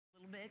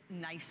it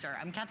nicer.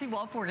 I'm Kathy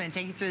Wolf. We're going to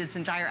take you through this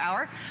entire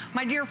hour.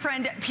 My dear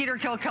friend Peter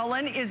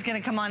Kilcullen is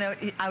going to come on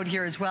out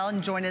here as well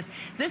and join us.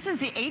 This is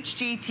the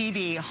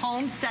HGTV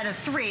home set of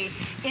 3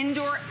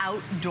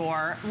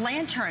 indoor-outdoor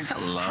lanterns.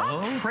 Hello.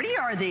 How pretty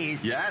are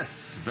these?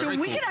 Yes, very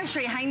So we cool. can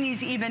actually hang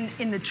these even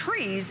in the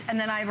trees, and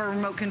then I have a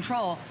remote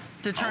control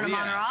to turn them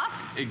on or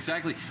off?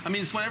 Exactly. I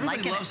mean, it's what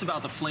everybody loves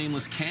about the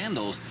flameless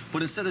candles,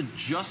 but instead of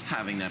just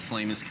having that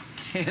flameless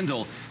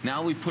candle,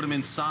 now we put them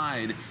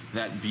inside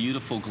that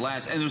beautiful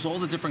glass. And there's all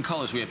the different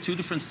colors. We have 2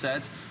 different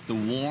sets, the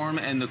warm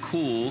and the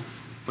cool.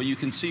 But you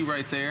can see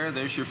right there,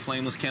 there's your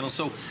flameless candle.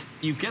 So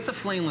you get the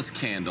flameless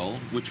candle,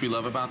 which we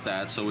love about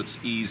that. So it's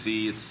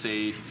easy, it's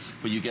safe,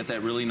 but you get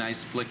that really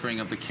nice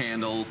flickering of the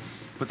candle.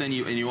 But then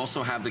you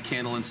also have the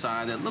candle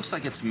inside that looks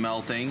like it's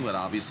melting, but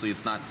obviously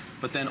it's not.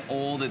 But then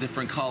all the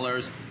different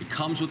colors. It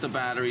comes with the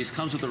batteries,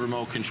 comes with the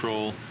remote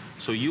control.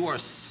 So you are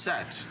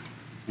set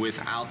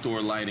with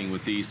outdoor lighting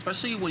with these,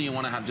 especially when you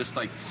want to have just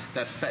like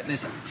that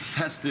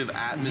festive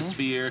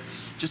atmosphere,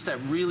 just that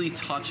really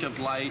touch of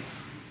light.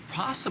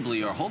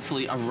 Possibly or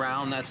hopefully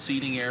around that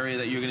seating area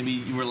that you're going to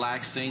be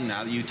relaxing.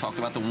 Now that you talked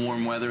about the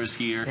warm weather is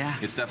here,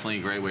 it's definitely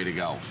a great way to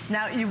go.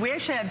 Now, we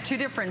actually have 2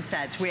 different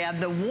sets. We have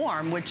the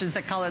warm, which is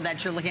the color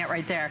that you're looking at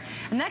right there.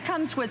 And that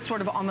comes with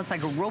sort of almost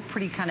like a real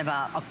pretty kind of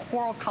a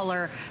coral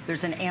color.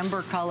 There's an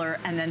amber color,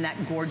 and then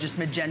that gorgeous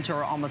magenta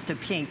or almost a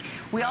pink.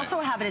 We also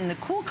have it in the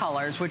cool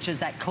colors, which is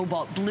that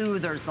cobalt blue.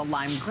 There's the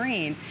lime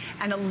green,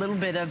 and a little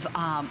bit of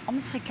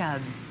almost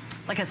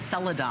like a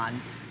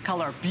celadon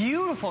color.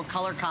 Beautiful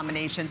color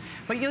combination,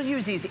 but you'll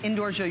use these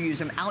indoors, you'll use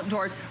them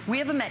outdoors. We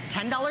have them at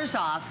 $10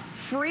 off,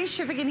 free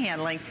shipping and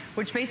handling,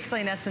 which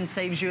basically in essence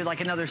saves you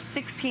like another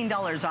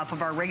 $16 off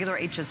of our regular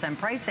HSN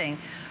pricing.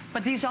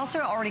 But these also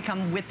already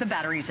come with the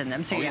batteries in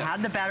them, so you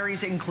have the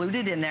batteries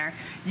included in there.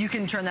 You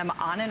can turn them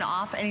on and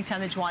off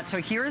anytime that you want.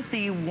 So here's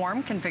the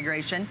warm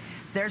configuration.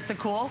 There's the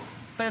cool,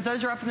 but if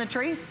those are up in the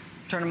tree,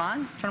 turn them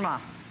on, turn them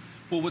off.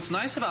 Well, what's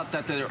nice about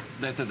that, they're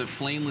the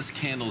flameless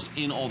candles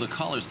in all the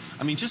colors.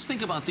 I mean, just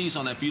think about these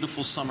on that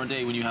beautiful summer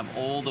day when you have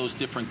all those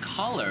different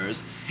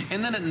colors.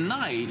 And then at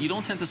night, you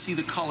don't tend to see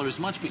the color as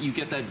much, but you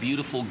get that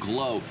beautiful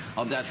glow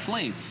of that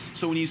flame.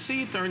 So when you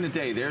see it during the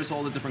day, there's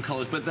all the different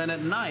colors. But then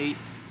at night,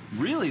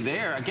 really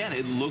there, again,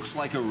 it looks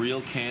like a real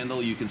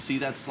candle. You can see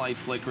that slight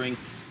flickering.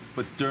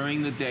 But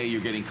during the day,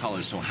 you're getting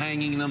colors. So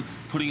hanging them,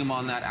 putting them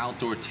on that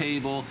outdoor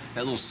table,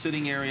 that little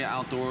sitting area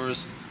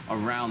outdoors,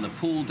 around the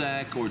pool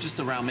deck, or just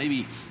around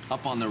maybe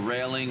up on the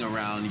railing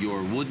around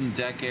your wooden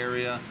deck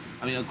area.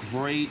 I mean, a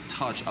great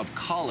touch of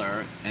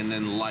color and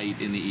then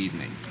light in the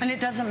evening. And it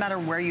doesn't matter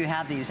where you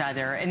have these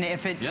either. And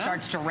if it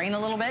starts to rain a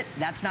little bit,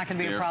 that's not going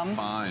to be a problem.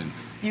 They're fine.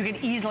 You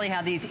can easily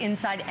have these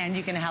inside and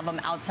you can have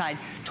them outside.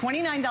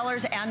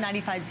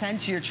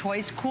 $29.95, your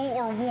choice, cool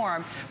or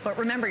warm. But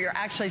remember, you're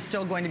actually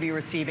still going to be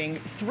receiving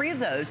 3 of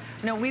those.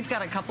 Now, we've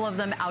got a couple of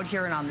them out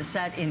here and on the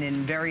set in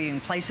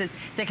varying places.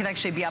 They can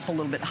actually be up a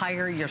little bit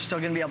higher. You're still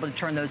going to be able to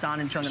turn those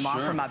on and turn them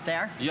off from up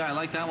there. Yeah, I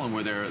like that one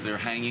where they're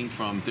hanging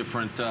from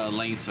different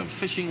lengths of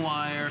fishing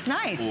wire. It's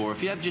nice. Or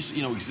if you have just,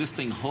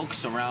 existing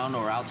hooks around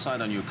or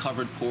outside on your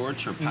covered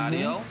porch or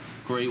patio,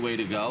 great way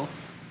to go.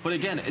 But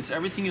again, it's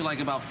everything you like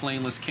about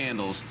flameless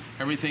candles,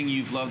 everything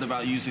you've loved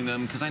about using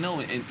them, because I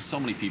know so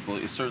many people,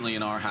 certainly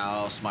in our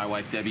house, my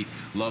wife Debbie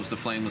loves the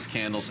flameless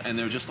candles, and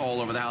they're just all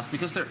over the house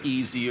because they're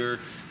easier,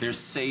 they're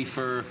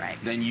safer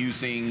than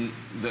using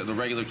the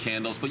regular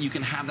candles, but you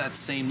can have that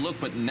same look.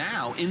 But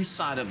now,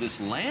 inside of this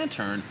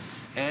lantern,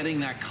 adding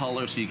that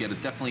color so you get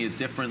definitely a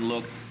different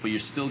look, but you're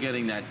still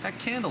getting that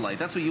candlelight.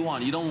 That's what you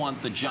want. You don't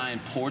want the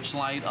giant porch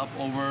light up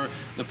over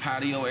the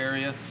patio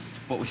area.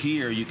 But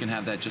here you can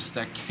have that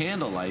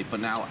candlelight, but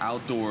now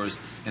outdoors,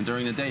 and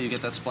during the day you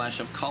get that splash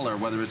of color,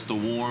 whether it's the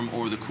warm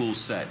or the cool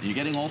set. And you're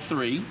getting all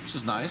 3, which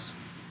is nice.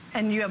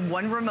 And you have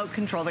 1 remote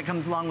control that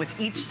comes along with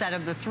each set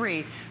of the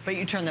 3, but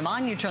you turn them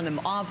on, you turn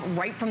them off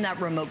right from that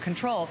remote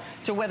control.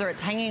 So whether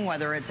it's hanging,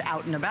 whether it's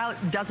out and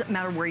about, doesn't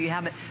matter where you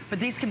have it. But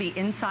these can be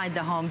inside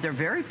the home. They're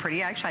very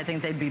pretty. Actually, I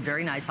think they'd be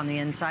very nice on the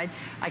inside.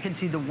 I can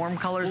see the warm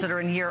colors that are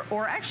in here,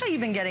 or actually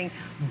even getting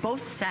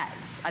both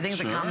sets. I think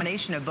it's a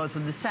combination of both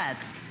of the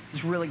sets.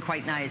 It's really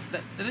quite nice.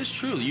 That is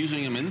true.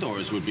 Using them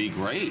indoors would be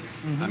great.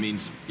 I mean,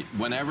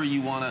 whenever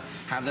you want to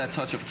have that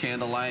touch of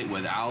candlelight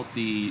without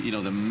the,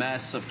 the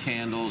mess of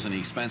candles and the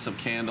expensive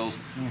candles,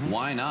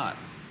 why not?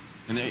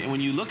 And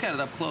when you look at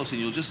it up close,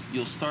 and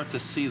you'll start to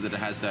see that it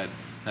has that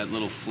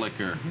little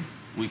flicker.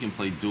 We can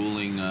play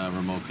dueling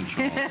remote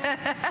controls.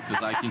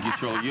 Because I can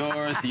control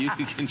yours, you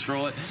can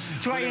control it.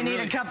 That's why you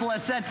need a couple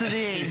of sets of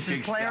these to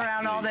play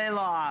around all day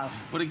long.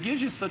 But it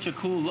gives you such a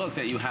cool look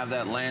that you have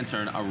that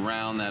lantern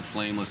around that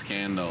flameless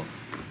candle.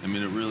 I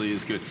mean, it really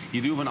is good. You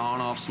do have an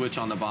on-off switch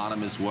on the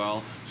bottom as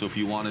well. So if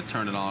you want to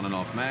turn it on and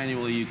off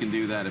manually, you can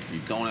do that. If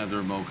you don't have the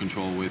remote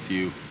control with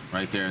you,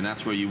 right there. And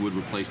that's where you would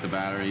replace the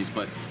batteries.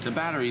 But the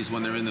batteries,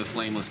 when they're in the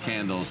flameless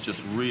candles,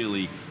 just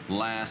really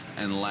last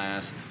and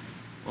last.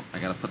 Oh, I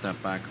got to put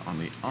that back on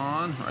the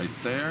on right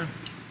there,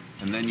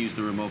 and then use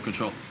the remote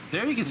control.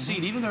 There you can see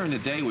it even during the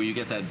day where you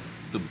get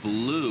the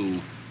blue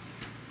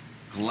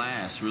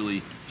glass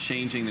really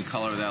changing the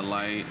color of that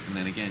light. And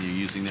then again, you're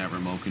using that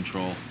remote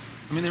control.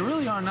 I mean, they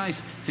really are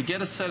nice. To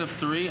get a set of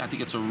 3, I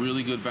think it's a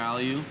really good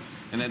value.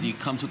 And then it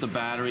comes with the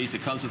batteries,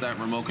 it comes with that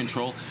remote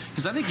control.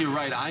 Because I think you're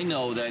right. I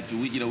know that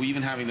we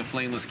even having the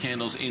flameless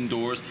candles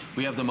indoors,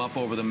 we have them up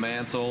over the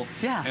mantle.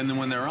 Yeah. And then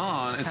when they're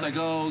on, it's like,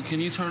 oh,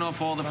 can you turn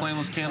off all the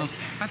flameless candles?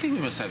 I think we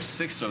must have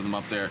 6 of them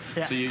up there.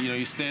 Yeah. So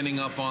you're standing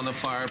up on the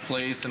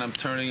fireplace, and I'm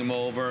turning them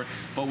over.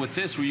 But with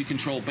this, where you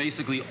control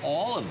basically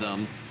all of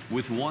them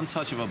with one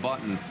touch of a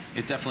button,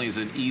 it definitely is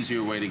an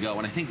easier way to go.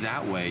 And I think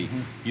that way,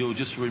 you'll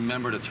just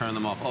remember to turn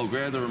them off. Oh,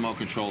 grab the remote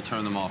control,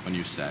 turn them off, and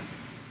you're set.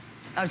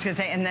 I was going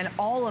to say, and then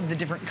all of the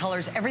different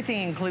colors,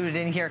 everything included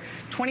in here,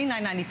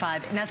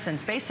 $29.95. In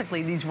essence,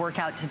 basically, these work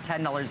out to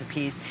 $10 a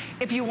piece.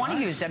 If you want to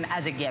use them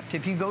as a gift,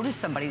 if you go to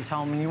somebody's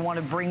home and you want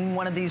to bring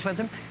one of these with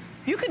them,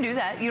 you can do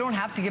that. You don't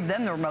have to give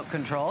them the remote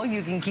control.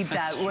 You can keep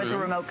that with the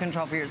remote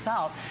control for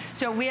yourself.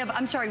 So we have,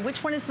 I'm sorry,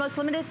 which one is most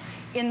limited?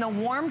 In the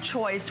warm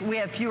choice, we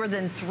have fewer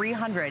than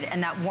 300.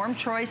 And that warm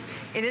choice,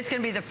 it is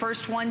going to be the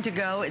first one to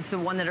go. It's the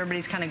one that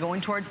everybody's kind of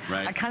going towards.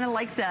 Right. I kind of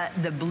like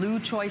the blue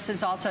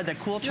choices also, the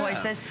cool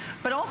choices.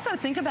 But also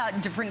think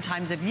about different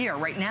times of year.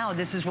 Right now,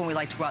 this is when we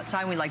like to go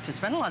outside. We like to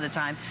spend a lot of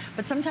time.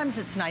 But sometimes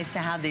it's nice to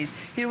have these.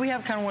 You know, we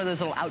have kind of one of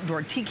those little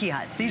outdoor tiki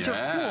huts. These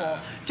are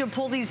cool to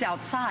pull these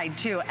outside,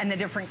 too, and the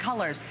different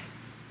colors.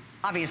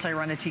 Obviously,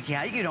 around a tiki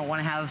hut, you don't want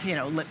to have, you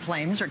know, lit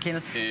flames or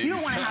candles. Exactly. You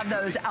don't want to have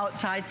those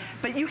outside,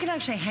 but you can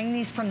actually hang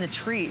these from the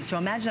trees. So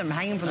imagine them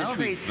hanging from the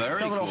trees, the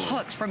little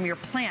hooks from your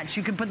plants.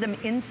 You can put them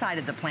inside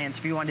of the plants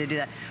if you wanted to do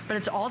that. But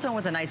it's all done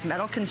with a nice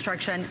metal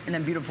construction and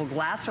then beautiful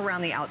glass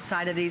around the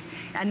outside of these,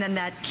 and then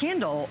that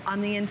candle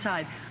on the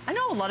inside. I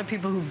know a lot of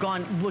people who've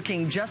gone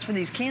looking just for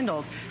these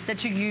candles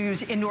that you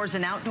use indoors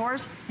and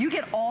outdoors. You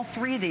get all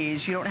 3 of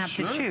these. You don't have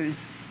to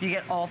choose. You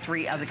get all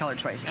 3 of the color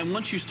choices. And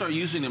once you start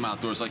using them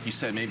outdoors, like you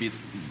said, maybe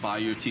it's by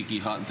your tiki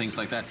hut and things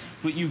like that,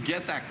 but you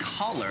get that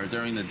color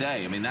during the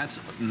day. I mean, that's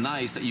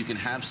nice that you can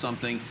have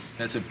something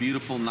that's a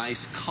beautiful,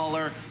 nice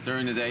color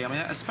during the day. I mean,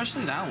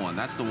 especially that one.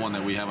 That's the one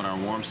that we have in our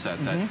warm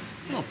set, that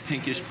little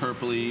pinkish,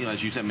 purpley,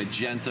 as you said,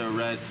 magenta,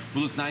 red,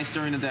 will look nice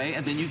during the day,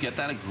 and then you get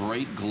that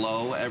great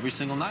glow every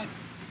single night.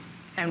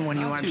 And when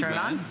you want to turn it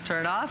on,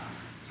 turn it off.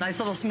 Nice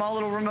little small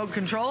little remote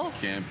control.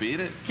 Can't beat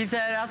it. Keep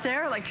that out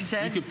there, like you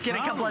said. You get a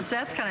couple of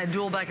sets, kind of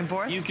dual back and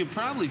forth. You could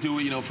probably do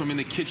it, you know, from in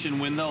the kitchen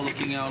window,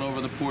 looking out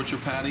over the porch or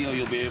patio.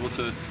 You'll be able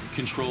to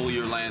control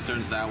your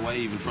lanterns that way,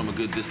 even from a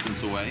good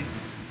distance away.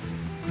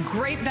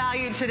 Great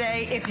value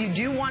today. If you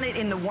do want it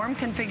in the warm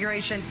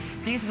configuration,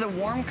 these are the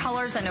warm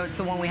colors. I know it's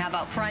the one we have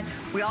out front.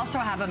 We also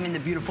have them in the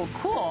beautiful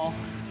cool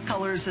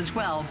colors as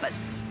well. But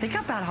think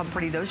about how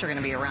pretty those are going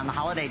to be around the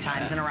holiday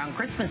times and around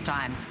Christmas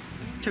time,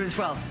 too, as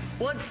well.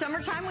 Well, it's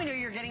summertime. We know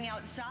you're getting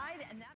outside.